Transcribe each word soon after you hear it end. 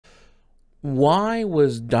Why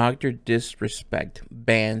was Dr. Disrespect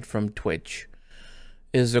banned from Twitch?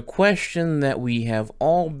 Is a question that we have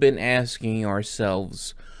all been asking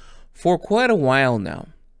ourselves for quite a while now.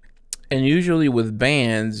 And usually with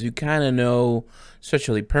bans, you kind of know,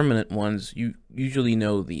 especially permanent ones, you usually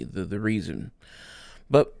know the reason.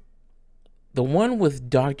 But the one with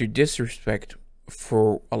Dr. Disrespect,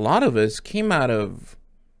 for a lot of us, came out of,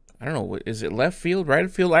 I don't know, is it left field,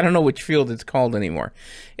 right field? I don't know which field it's called anymore.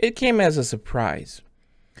 It came as a surprise.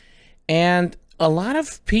 And a lot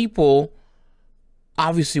of people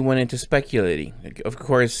obviously went into speculating. Of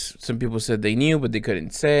course, some people said they knew, but they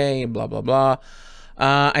couldn't say, blah, blah, blah.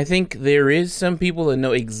 I think there is some people that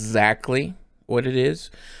know exactly what it is,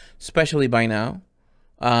 especially by now,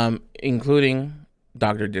 including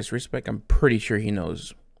Dr. Disrespect. I'm pretty sure he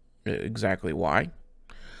knows exactly why.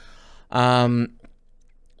 But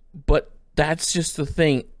that's just the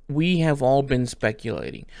thing. We have all been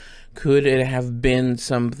speculating. Could it have been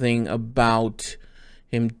something about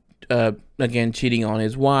him, again, cheating on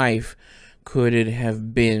his wife? Could it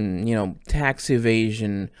have been, tax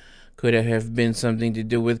evasion? Could it have been something to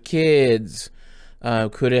do with kids?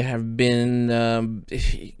 Could it have been,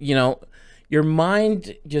 your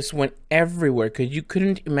mind just went everywhere because you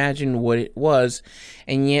couldn't imagine what it was,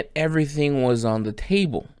 and yet everything was on the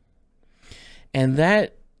table. And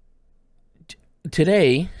that,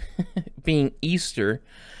 today, being Easter,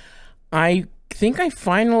 I think I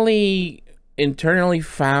finally internally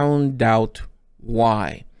found out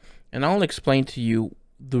why. And I'll explain to you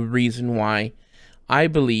the reason why I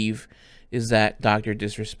believe is that Dr.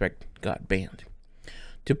 Disrespect got banned.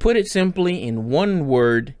 To put it simply in one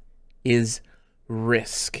word, is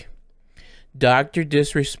risk. Dr.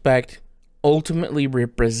 Disrespect ultimately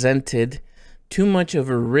represented too much of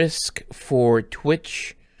a risk for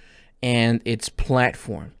Twitch and its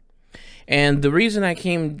platform. And the reason I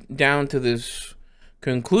came down to this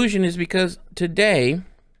conclusion is because today,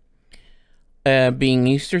 being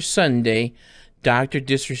Easter Sunday, Dr.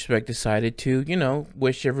 Disrespect decided to,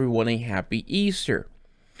 wish everyone a happy Easter.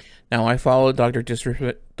 Now, I follow Dr.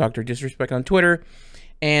 Disrespect on Twitter,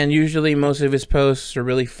 and usually most of his posts are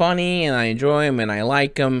really funny, and I enjoy them, and I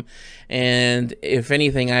like them. And if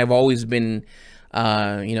anything, I've always been,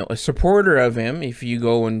 a supporter of him. If you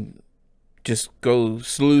go and just go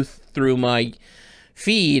sleuth through my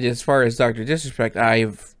feed as far as Dr. Disrespect,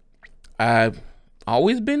 I've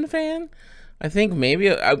always been a fan. I think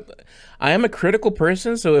maybe I am a critical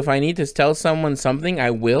person, so if I need to tell someone something,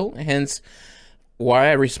 I will. Hence, why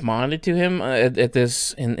I responded to him at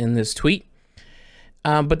this in this tweet.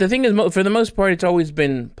 But the thing is, for the most part, it's always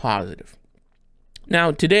been positive.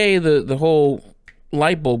 Now, today, the whole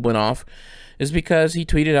light bulb went off is because he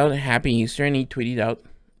tweeted out a happy Easter, and he tweeted out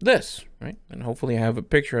this, right? And hopefully I have a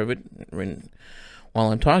picture of it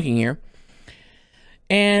while I'm talking here.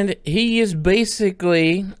 And he is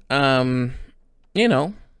basically, I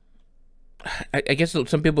guess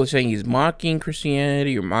some people are saying he's mocking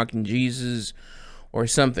Christianity or mocking Jesus or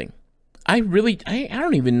something. I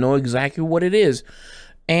don't even know exactly what it is.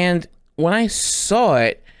 And when I saw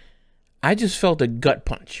it, I just felt a gut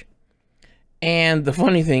punch. And the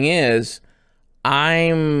funny thing is,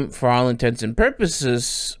 I'm, for all intents and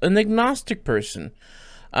purposes, an agnostic person.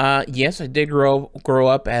 Yes, I did grow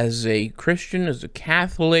up as a Christian, as a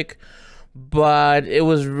Catholic, but it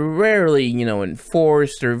was rarely,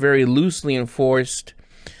 enforced or very loosely enforced.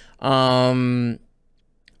 I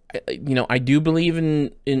do believe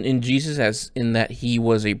in Jesus, as in that he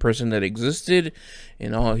was a person that existed.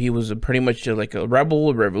 He was pretty much like a rebel,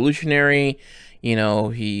 a revolutionary.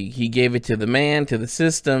 He gave it to the man, to the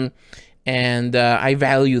system. And I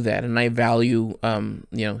value that, and I value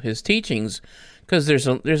his teachings, because there's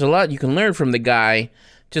a lot you can learn from the guy,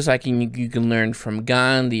 just like you can learn from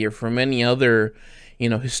Gandhi or from any other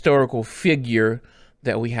historical figure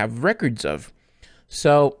that we have records of.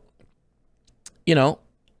 So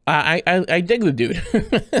I dig the dude.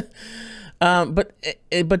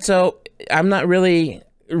 but so I'm not really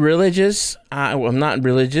religious. I'm not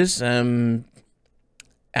religious. I'm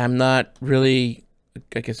not really,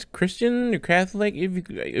 I guess, Christian or Catholic. If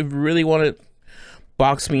you really want to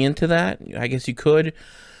box me into that, I guess you could.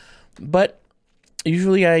 But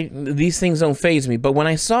usually these things don't faze me. But when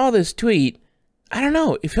I saw this tweet, I don't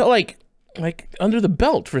know, it felt like under the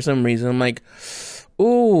belt for some reason. I'm like,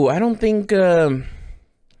 ooh, I don't think you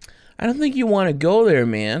want to go there,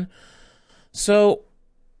 man. So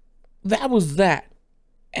that was that.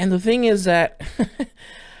 And the thing is that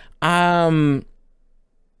I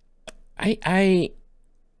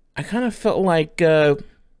kind of felt like I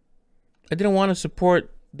didn't want to support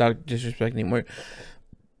Dr. Disrespect anymore.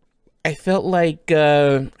 I felt like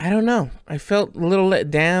I don't know. I felt a little let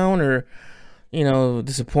down, or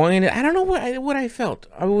disappointed. I don't know what I felt.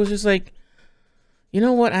 I was just like, you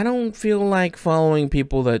know what? I don't feel like following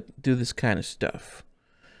people that do this kind of stuff.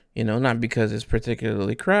 Not because it's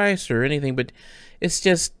particularly Christ or anything, but it's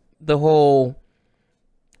just the whole.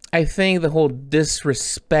 I think the whole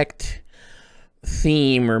disrespect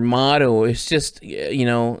theme or motto is just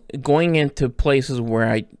going into places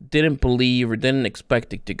where I didn't believe or didn't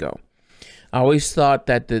expect it to go. I always thought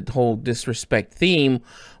that the whole disrespect theme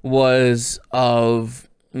was of,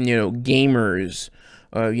 gamers,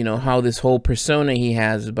 how this whole persona he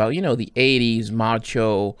has about, the 80s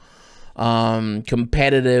macho,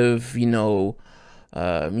 competitive,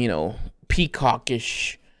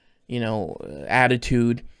 peacockish,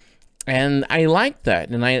 attitude. And I like that.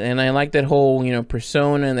 And I like that whole,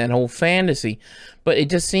 persona and that whole fantasy. But it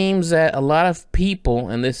just seems that a lot of people,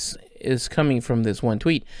 and this is coming from this one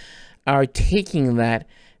tweet, are taking that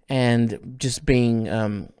and just being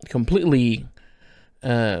completely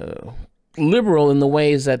liberal in the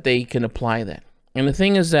ways that they can apply that. And the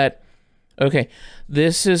thing is that, okay,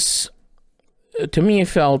 this is, to me, it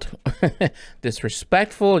felt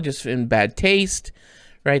disrespectful, just in bad taste,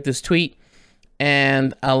 right? This tweet.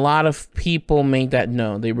 And a lot of people made that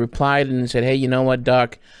known. They replied and said, hey, you know what,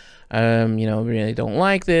 Doc? Really don't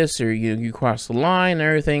like this, or you crossed the line and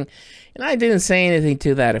everything. And I didn't say anything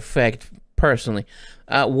to that effect personally.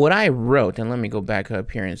 What I wrote, and let me go back up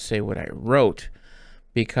here and say what I wrote,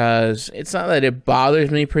 because it's not that it bothers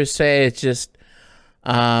me per se. It's just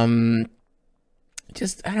I don't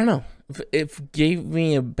know. It gave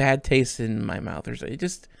me a bad taste in my mouth, or something.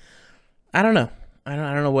 I don't know. I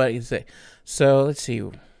don't know what you say. So let's see,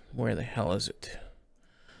 where the hell is it?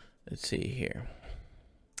 Let's see here.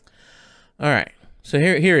 All right, so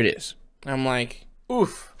here it is. I'm like,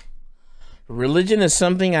 oof. Religion is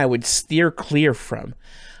something I would steer clear from.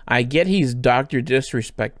 I get he's Dr.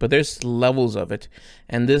 Disrespect, but there's levels of it,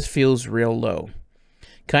 and this feels real low.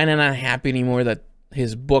 Kind of not happy anymore that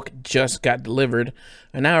his book just got delivered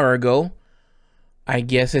an hour ago. I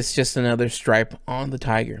guess it's just another stripe on the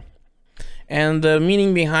tiger. And the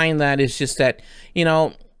meaning behind that is just that,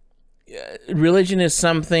 religion is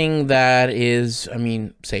something that is,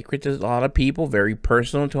 sacred to a lot of people, very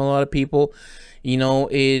personal to a lot of people.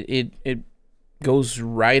 It goes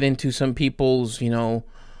right into some people's,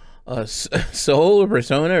 soul or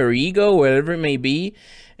persona or ego, whatever it may be,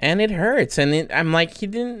 and it hurts. And I'm like, I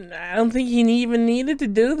don't think he even needed to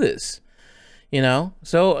do this,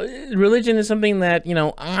 So religion is something that,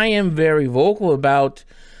 I am very vocal about.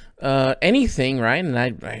 Anything, right? And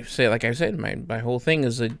I say, like I said, my whole thing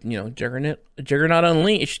is Juggernaut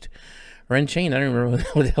Unleashed or Unchained. I don't remember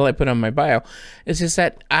what the hell I put on my bio. It's just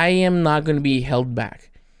that I am not going to be held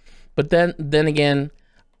back. But then again,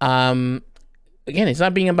 it's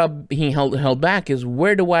not being about being held back. Is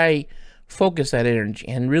where do I focus that energy?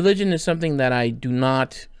 And religion is something that I do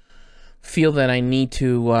not feel that I need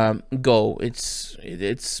to go.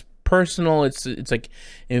 It's personal. It's like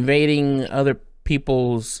invading other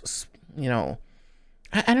people's, I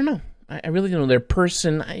don't know. I really don't know their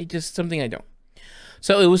person. Something I don't.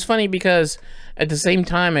 So it was funny because at the same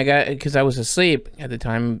time because I was asleep at the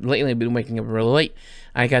time, lately I've been waking up really late,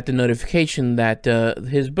 I got the notification that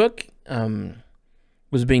his book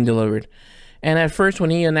was being delivered. And at first when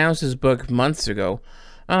he announced his book months ago,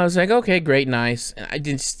 I was like, okay, great, nice. And I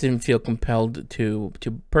just didn't feel compelled to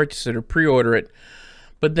purchase it or pre-order it.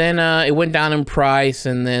 But then it went down in price,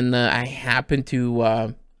 and then I happened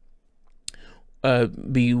to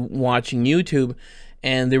be watching YouTube,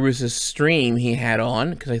 and there was a stream he had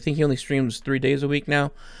on, because I think he only streams 3 days a week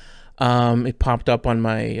now. It popped up on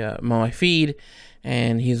my feed,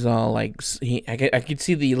 and he's all like, I could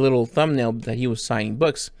see the little thumbnail that he was signing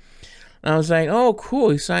books. And I was like, oh,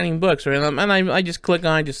 cool, he's signing books, right? And I just click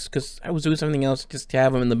on it just because I was doing something else, just to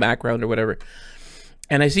have him in the background or whatever.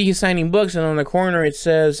 And I see he's signing books, and on the corner it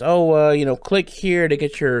says, oh, click here to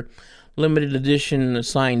get your limited edition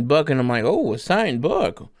signed book. And I'm like, oh, a signed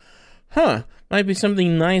book? Huh, might be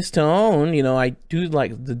something nice to own. I do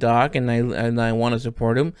like the Doc, and I want to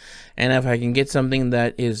support him. And if I can get something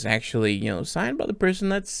that is actually, signed by the person,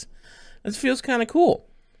 that feels kind of cool.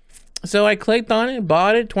 So I clicked on it,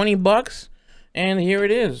 bought it, $20, and here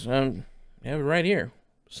it is. I have it right here,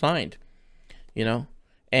 signed,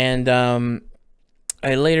 And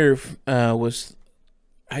I later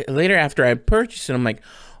after I purchased it, I'm like,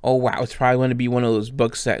 oh wow, it's probably going to be one of those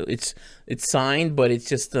books that it's signed, but it's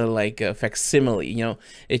just a facsimile,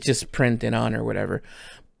 it's just printed on or whatever.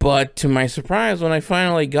 But to my surprise, when I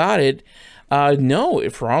finally got it, no,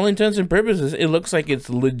 for all intents and purposes, it looks like it's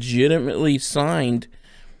legitimately signed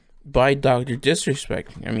by Dr.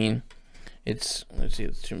 Disrespect. I mean, let's see,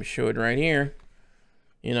 let's show it right here.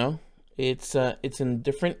 You know, it's in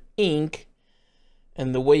different ink,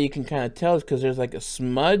 and the way you can kind of tell is because there's like a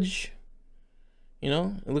smudge. You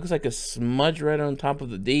know, it looks like a smudge right on top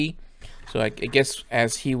of the D. So I guess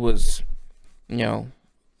as he was, you know,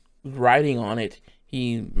 writing on it,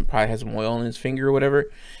 he probably has some oil in his finger or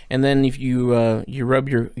whatever. And then if you you rub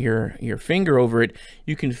your finger over it,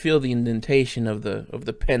 you can feel the indentation of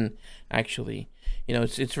the pen. Actually, you know,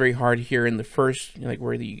 it's very hard here in the first, like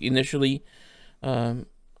where the initially did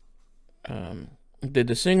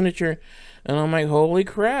the signature, and I'm like, holy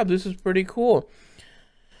crap, this is pretty cool.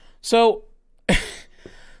 So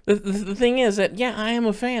the thing is that, yeah, I am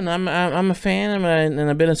a fan. I'm a fan, and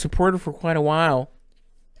I've been a supporter for quite a while.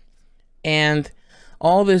 And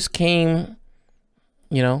all this came,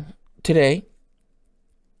 you know, today,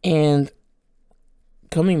 and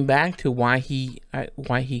coming back to why he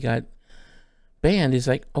got banned is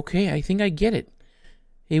like, okay, I think I get it.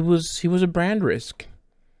 He was a brand risk.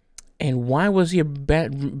 And why was he a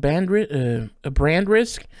brand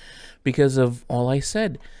risk? Because of all I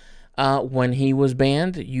said. When he was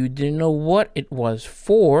banned, you didn't know what it was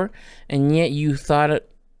for, and yet you thought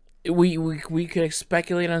we could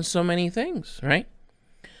speculate on so many things, right?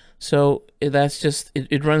 So that's just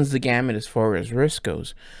it runs the gamut as far as risk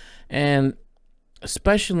goes, and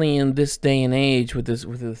especially in this day and age with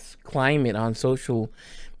this climate on social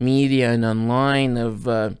media and online of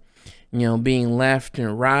you know, being left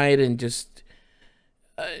and right, and just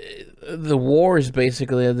the wars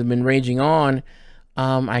basically that have been raging on.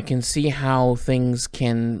 I can see how things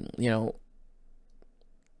can, you know,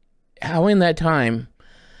 how in that time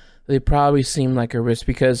they probably seemed like a risk,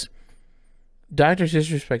 because Dr.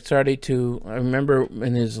 Disrespect started to, I remember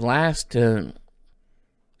in his last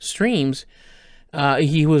streams,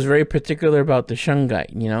 he was very particular about the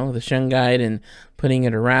shungite, you know, the shungite and putting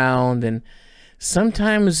it around, and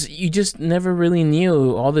sometimes you just never really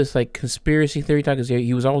knew all this like conspiracy theory talk.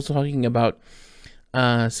 He was also talking about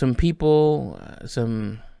some people,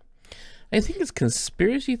 I think it's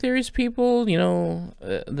conspiracy theorist people, you know,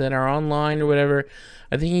 that are online or whatever.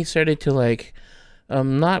 I think he started to like,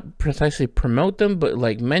 not precisely promote them, but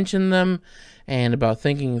like mention them, and about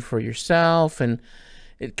thinking for yourself, and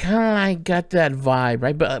it kind of like got that vibe,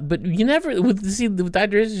 right? But you never, with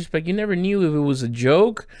Dr. Disrespect, you never knew if it was a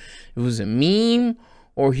joke, if it was a meme,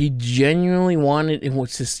 or he genuinely wanted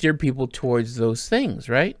to steer people towards those things,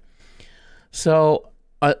 right? So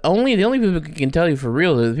the only people who can tell you for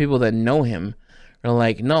real are the people that know him. Are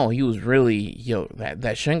like, no, he was really, you know, that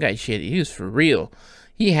shungite shit, he was for real.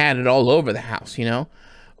 He had it all over the house, you know?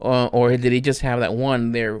 Or did he just have that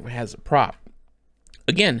one there has a prop?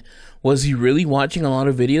 Again, was he really watching a lot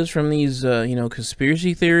of videos from these, you know,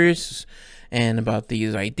 conspiracy theorists and about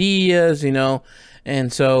these ideas, you know?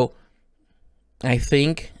 And so I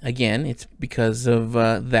think, again, it's because of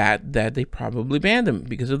that they probably banned him,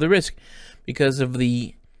 because of the risk, because of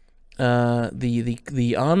the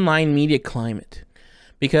online media climate.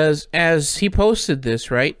 Because as he posted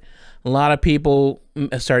this, right, a lot of people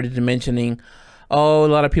started mentioning, oh, a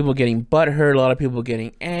lot of people getting butthurt, a lot of people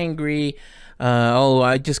getting angry. Oh,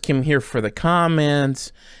 I just came here for the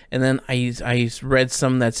comments. And then I read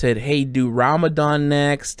some that said, hey, do Ramadan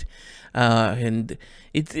next. And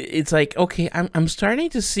it's like, okay, I'm starting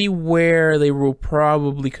to see where they were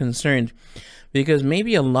probably concerned, because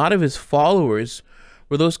maybe a lot of his followers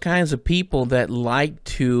were those kinds of people that like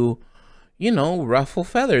to, you know, ruffle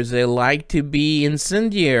feathers. They like to be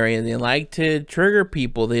incendiary, and they like to trigger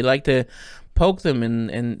people. They like to poke them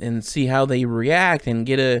and see how they react and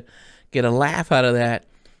get a laugh out of that.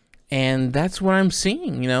 And that's what I'm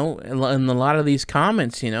seeing, you know, in a lot of these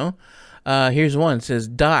comments, you know. Here's one. It says,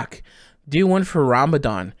 Doc, do one for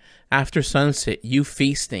Ramadan. After sunset, you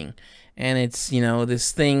feasting. And it's, you know,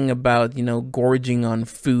 this thing about, you know, gorging on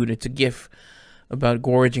food. It's a gif about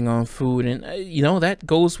gorging on food. And, you know, that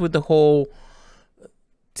goes with the whole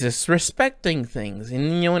disrespecting things.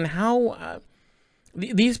 And, you know, and how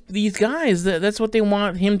these guys, that's what they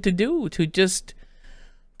want him to do, to just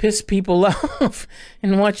piss people off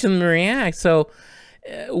and watch them react. So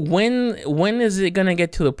when is it going to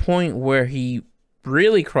get to the point where he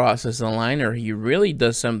really crosses the line, or he really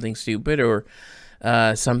does something stupid, or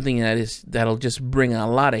something that'll just bring a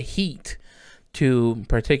lot of heat to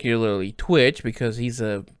particularly Twitch, because he's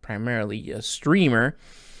primarily a streamer?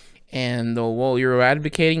 And well, you're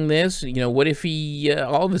advocating this, you know, what if he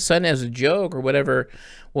all of a sudden, as a joke or whatever,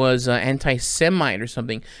 was anti-Semite or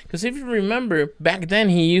something? Because if you remember, back then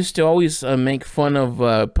he used to always make fun of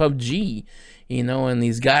PUBG. you know, and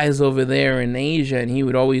these guys over there in Asia, and he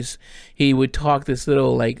would talk this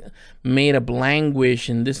little like made up language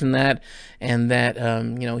and this and that,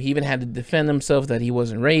 you know, he even had to defend himself that he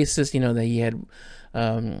wasn't racist, you know, that he had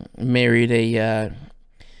married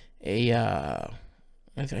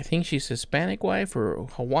I think she's Hispanic wife or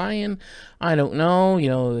Hawaiian, I don't know, you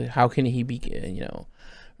know, how can he be, you know,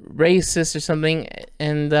 racist or something?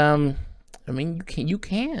 And I mean, you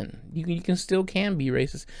can still be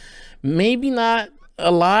racist. Maybe not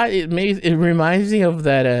a lot. It reminds me of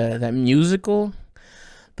that musical,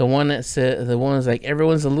 the one that's like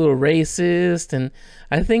everyone's a little racist, and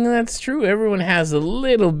I think that's true. Everyone has a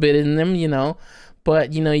little bit in them, you know,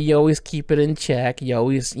 but you know, you always keep it in check. You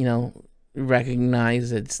always, you know,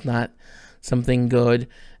 recognize it's not something good,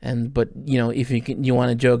 but you know, if you want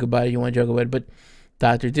to joke about it, but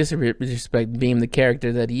Dr. Disrespect, being the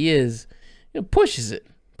character that he is, you know, pushes it,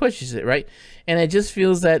 right? And it just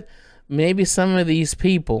feels that maybe some of these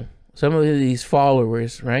people, some of these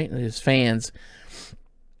followers, right, these fans,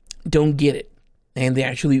 don't get it, and they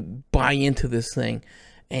actually buy into this thing,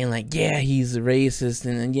 and like, yeah, he's a racist,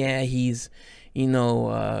 and yeah, he's, you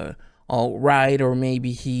know, all right, or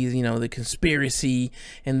maybe he's, you know, the conspiracy,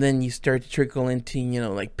 and then you start to trickle into, you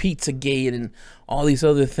know, like Pizzagate and all these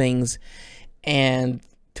other things. And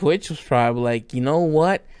Twitch was probably like, you know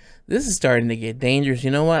what, this is starting to get dangerous.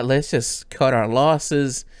 You know what, let's just cut our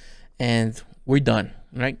losses and we're done,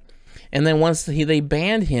 right? And then once they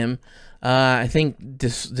banned him, I think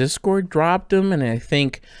Discord dropped him, and I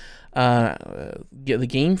think the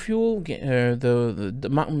Game Fuel, the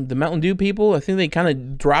Mountain Dew people, I think they kind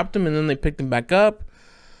of dropped him and then they picked him back up.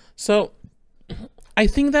 So I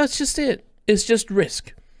think that's just it. It's just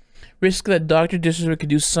risk that Dr. Disrespect could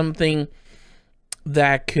do something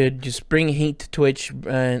that could just bring hate to Twitch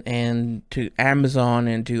and to Amazon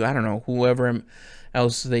and to, I don't know, whoever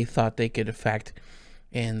else they thought they could affect.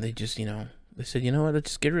 And they just, you know, they said, you know what,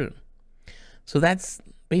 let's just get rid of him. So that's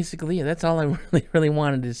basically it. That's all I really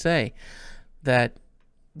wanted to say. That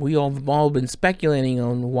we all been speculating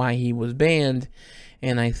on why he was banned.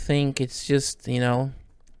 And I think it's just, you know,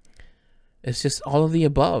 it's just all of the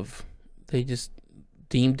above. They just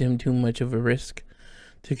deemed him too much of a risk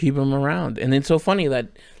to keep him around. And it's so funny that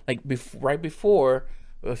like right before,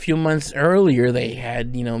 a few months earlier, they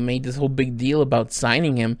had, you know, made this whole big deal about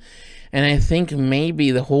signing him. And I think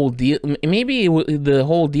maybe the whole deal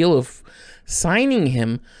of signing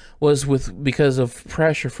him was because of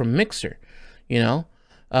pressure from Mixer, you know.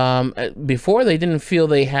 Before, they didn't feel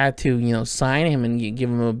they had to, you know, sign him and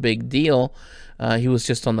give him a big deal. He was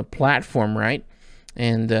just on the platform, right?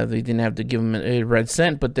 And they didn't have to give him a red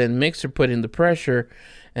cent. But then Mixer put in the pressure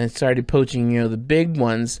and started poaching, you know, the big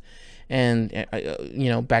ones. And you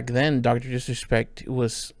know, back then, Dr. Disrespect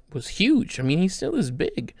was huge. I mean, he still is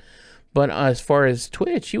big, but as far as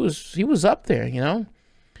Twitch, he was up there, you know.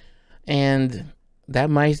 And that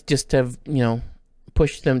might just have, you know,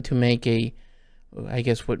 pushed them to make I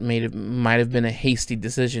guess what might have been a hasty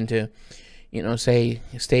decision to, you know, say,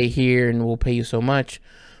 stay here and we'll pay you so much.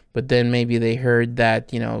 But then maybe they heard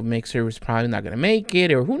that, you know, Mixer was probably not going to make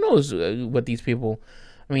it, or who knows what these people,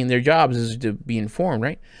 I mean, their jobs is to be informed,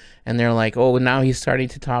 right? And they're like, oh, now he's starting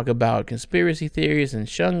to talk about conspiracy theories and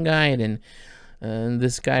Shungite, and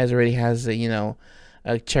this guy already has a, you know,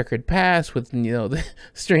 a checkered past with, you know,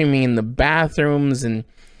 streaming in the bathrooms and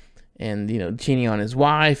you know, cheating on his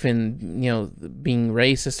wife and, you know, being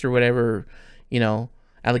racist or whatever, you know,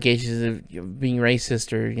 allegations of being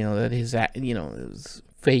racist, or, you know, that his, you know, his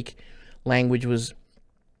fake language was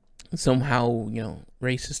somehow, you know,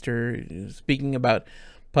 racist, or speaking about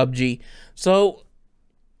PUBG. So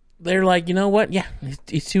they're like, you know what? Yeah,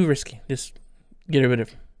 it's too risky. Just get rid of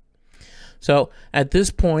him. So at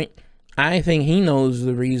this point, I think he knows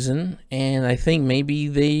the reason, and I think maybe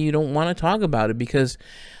they don't want to talk about it because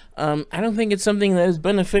I don't think it's something that is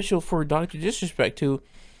beneficial for Dr. Disrespect to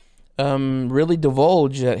really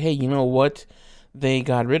divulge that, hey, you know what? They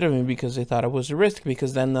got rid of him because they thought it was a risk,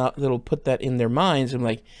 because then they'll put that in their minds and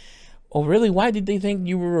like, oh, really? Why did they think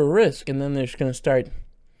you were a risk? And then they're just going to start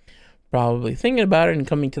probably thinking about it and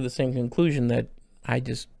coming to the same conclusion that I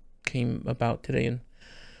just came about today in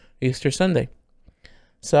Easter Sunday.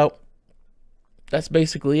 So that's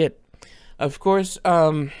basically it. Of course,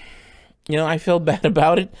 you know, I feel bad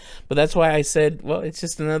about it, but that's why I said, well, it's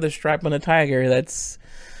just another stripe on a tiger. That's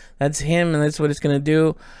him, and that's what it's gonna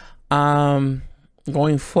do.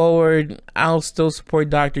 Going forward, I'll still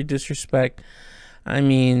support Dr. Disrespect. I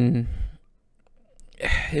mean,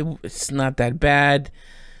 it's not that bad.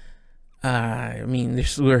 I mean,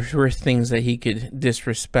 there's worse things that he could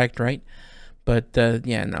disrespect, right? But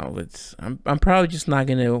yeah, no, I'm probably just not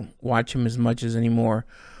gonna watch him as much as anymore,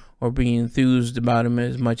 or be enthused about him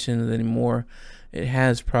as much as anymore. It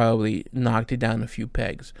has probably knocked it down a few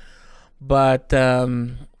pegs. But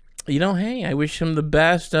hey, I wish him the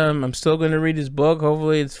best. I'm still gonna read his book.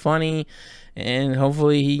 Hopefully, it's funny, and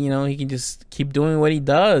hopefully he can just keep doing what he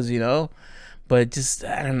does. But just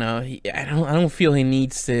I don't know. I don't feel he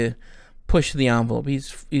needs to push the envelope.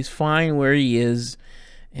 He's fine where he is,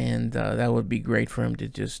 and that would be great for him to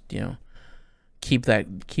just keep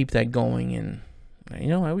that going. And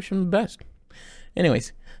I wish him the best.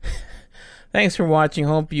 Anyways, thanks for watching.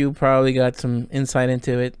 Hope you probably got some insight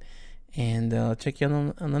into it, and I'll check you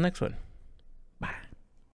on the next one.